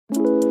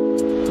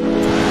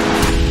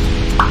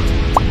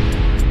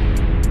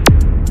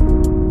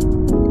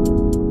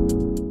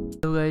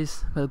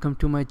welcome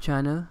to my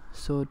channel.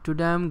 So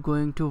today I'm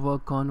going to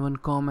work on one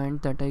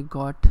comment that I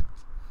got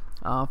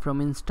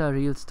from Insta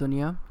Reels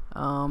Dunya.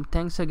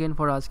 Thanks again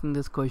for asking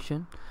this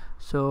question.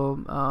 So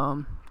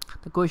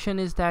the question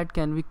is that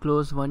can we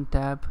close one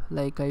tab,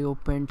 like I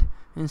opened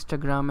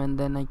Instagram and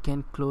then I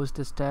can close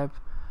this tab?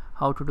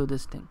 How to do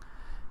this thing?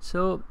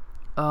 So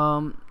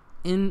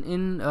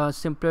in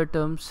simpler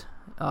terms,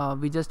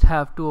 we just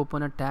have to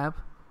open a tab,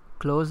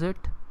 close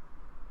it,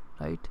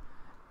 right?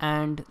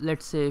 And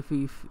let's say if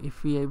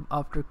we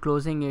after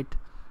closing it,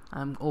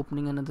 I'm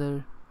opening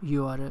another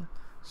URL,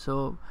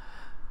 so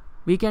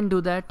we can do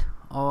that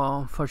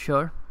for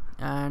sure,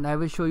 and I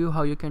will show you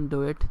how you can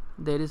do it.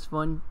 There is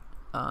one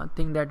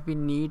thing that we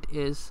need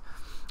is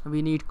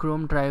we need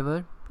Chrome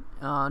driver.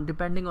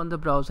 Depending on the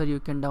browser you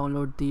can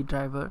download the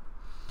driver,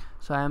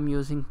 so I am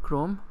using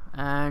Chrome,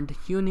 and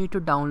you need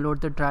to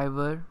download the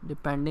driver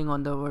depending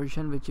on the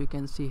version, which you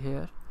can see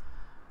here.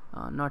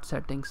 Not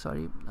settings,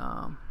 sorry,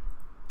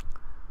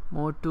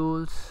 more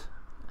tools,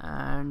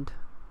 and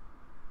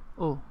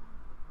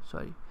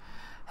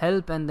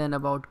help, and then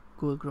about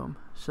Google Chrome.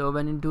 So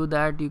when you do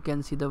that, you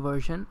can see the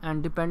version,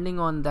 and depending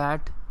on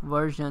that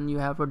version you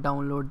have to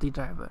download the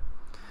driver,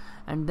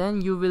 and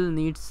then you will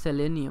need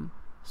Selenium.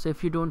 So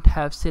if you don't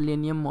have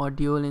Selenium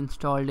module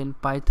installed in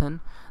Python,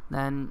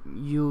 then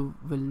you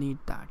will need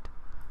that,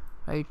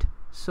 right?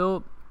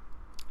 So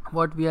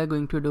what we are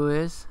going to do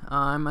is,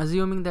 I'm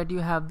assuming that you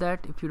have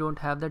that. If you don't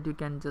have that, you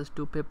can just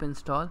do pip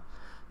install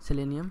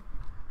Selenium,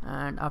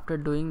 and after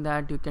doing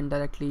that you can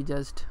directly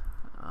just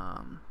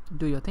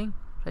do your thing,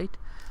 right?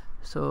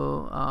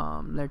 So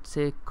let's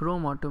say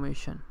Chrome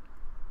automation,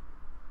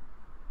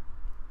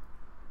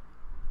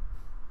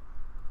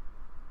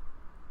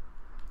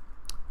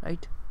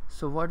 right?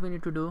 So what we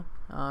need to do,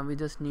 we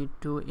just need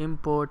to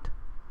import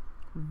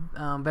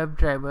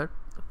WebDriver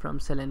from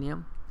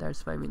Selenium.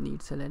 That's why we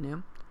need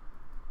Selenium,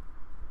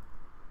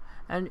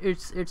 and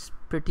it's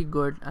pretty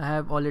good. I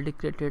have already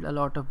created a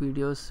lot of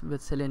videos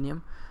with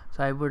Selenium,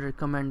 so I would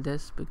recommend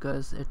this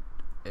because it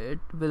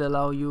will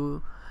allow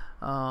you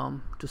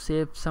to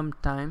save some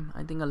time,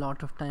 I think a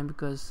lot of time,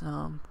 because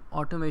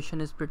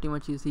automation is pretty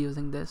much easy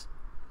using this.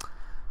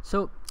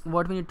 So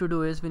what we need to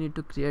do is we need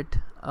to create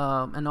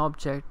an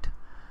object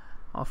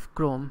of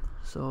Chrome.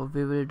 So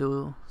we will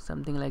do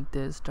something like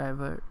this,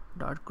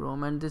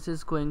 driver.chrome, and this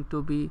is going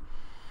to be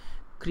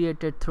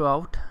created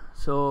throughout.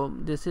 So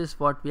this is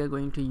what we are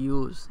going to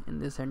use in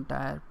this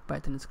entire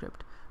Python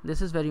script.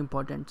 This is very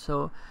important.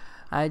 So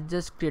I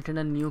just created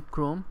a new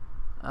Chrome,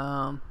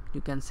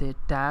 you can say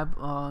tab,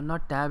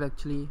 not tab,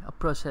 actually a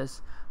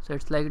process. So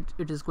it's like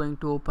it is going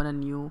to open a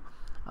new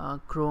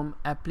Chrome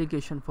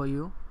application for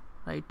you,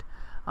 right?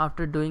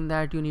 After doing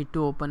that, you need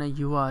to open a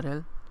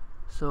URL.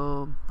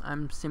 So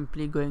I'm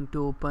simply going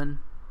to open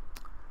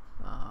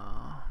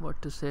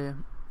what to say,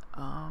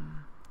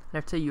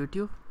 let's say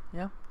YouTube,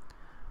 yeah.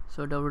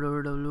 So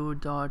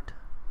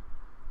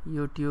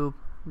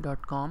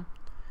www.youtube.com.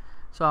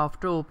 so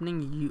after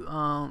opening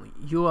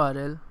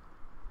URL,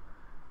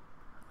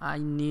 I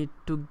need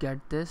to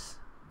get this.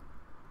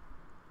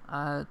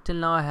 Till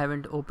now I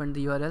haven't opened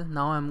the URL.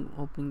 Now I'm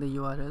opening the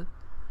URL,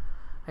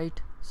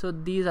 right? So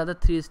these are the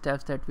three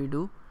steps that we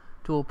do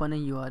to open a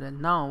URL.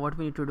 Now what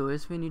we need to do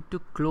is we need to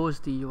close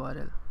the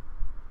URL,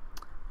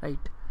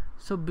 right?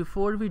 So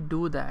before we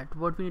do that,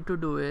 what we need to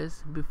do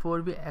is,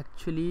 before we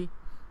actually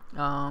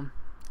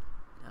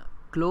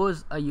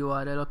close a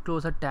URL or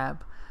close a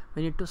tab,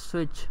 we need to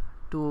switch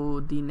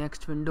to the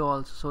next window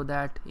also, so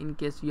that in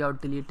case we are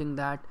deleting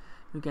that,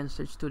 you can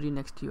switch to the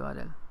next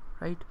URL,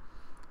 right?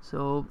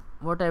 So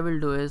what I will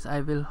do is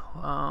I will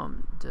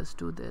just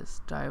do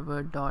this,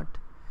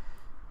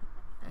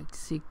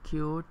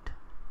 driver.execute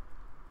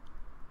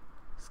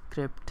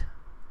script,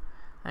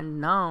 and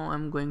now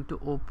I'm going to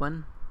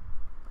open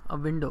a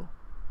window.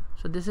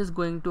 So this is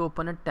going to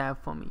open a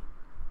tab for me,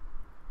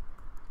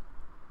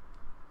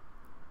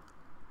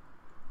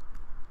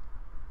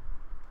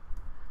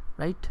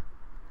 right?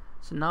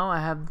 So now I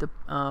have the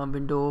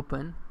window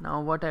open. Now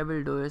what I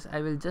will do is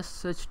I will just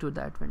switch to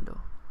that window.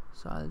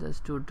 So I'll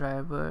just do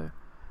driver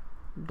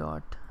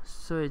dot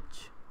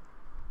switch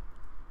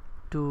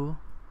to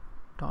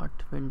dot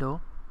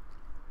window.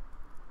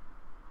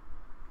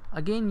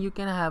 Again, you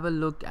can have a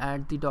look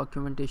at the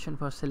documentation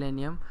for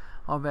Selenium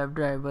or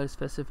WebDriver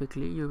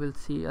specifically. You will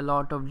see a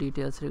lot of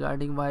details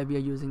regarding why we are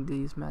using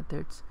these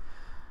methods.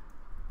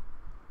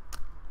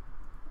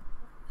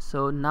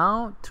 So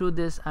now through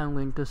this I'm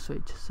going to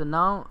switch. So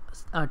now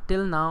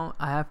till now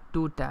I have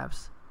two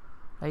tabs,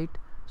 right?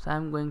 So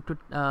I'm going to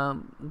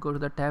go to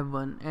the tab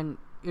 1, and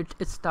it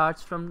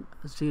starts from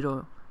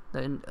 0.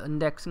 The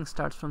indexing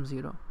starts from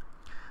 0,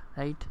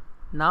 right?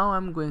 Now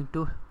I'm going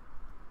to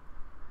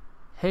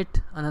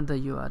hit another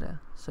URL.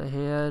 So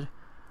here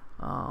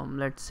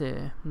let's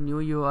say new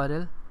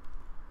URL,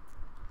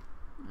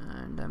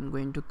 and I'm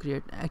going to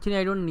create, actually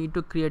I don't need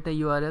to create a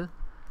URL,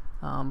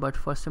 but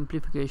for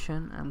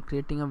simplification I'm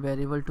creating a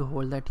variable to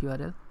hold that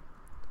URL.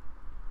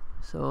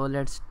 So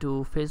let's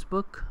do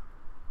Facebook,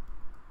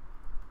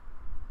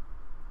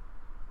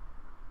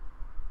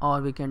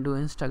 or we can do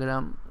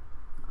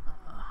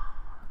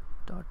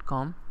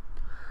instagram.com.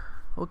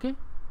 okay,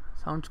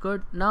 sounds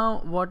good.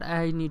 Now what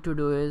I need to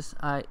do is,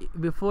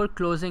 before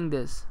closing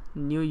this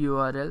new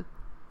URL,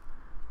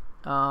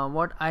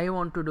 what I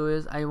want to do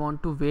is I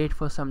want to wait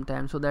for some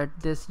time so that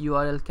this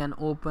URL can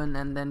open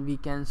and then we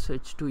can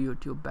switch to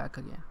YouTube back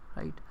again,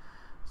 right?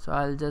 So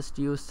I'll just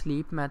use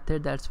sleep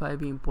method, that's why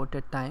we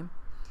imported time,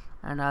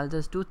 and I'll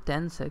just do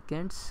 10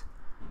 seconds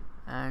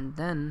and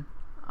then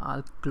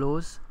I'll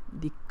close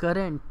the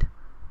current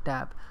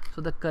tab.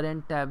 So the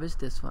current tab is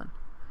this one,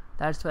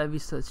 that's why we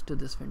search to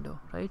this window,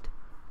 right?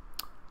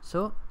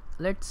 So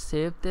let's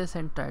save this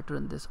and try to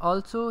run this.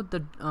 Also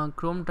the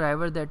Chrome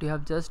driver that you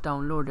have just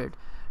downloaded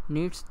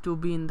needs to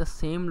be in the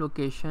same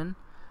location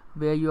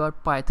where your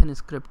Python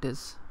script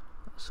is.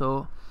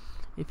 So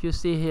if you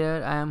see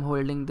here, I am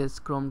holding this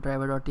Chrome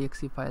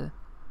driver.exe file,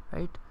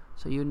 right?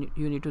 So you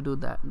need to do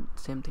that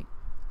same thing.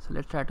 So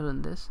let's try to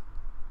run this.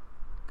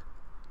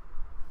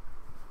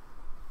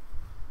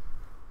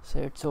 So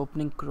it's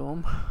opening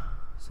Chrome.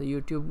 So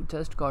YouTube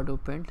just got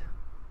opened.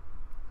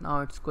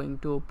 Now it's going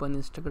to open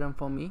Instagram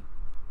for me,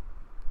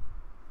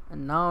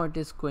 and now it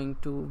is going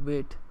to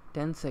wait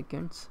 10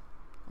 seconds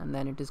and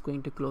then it is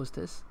going to close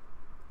this.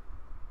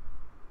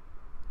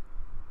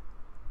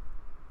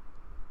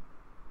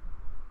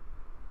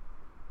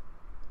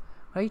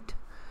 Right,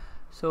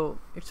 so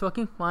it's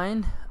working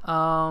fine.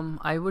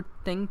 I would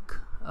thank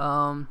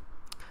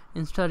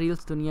Insta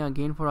Reels Dunia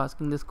again for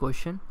asking this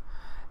question,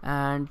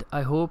 and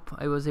I hope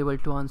I was able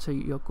to answer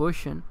your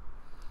question.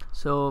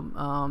 So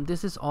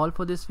this is all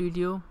for this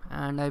video,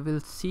 and I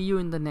will see you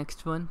in the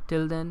next one.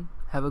 Till then,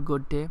 have a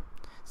good day,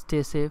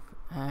 stay safe,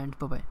 and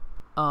bye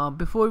bye.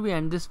 Before we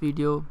end this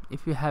video,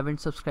 if you haven't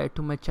subscribed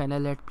to my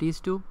channel yet, please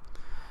do,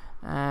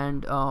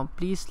 and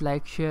please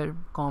like, share,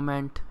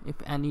 comment if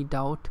any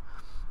doubt,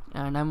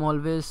 and I'm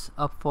always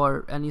up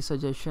for any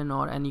suggestion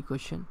or any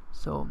question.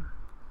 So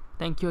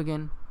thank you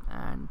again,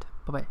 and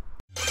bye bye.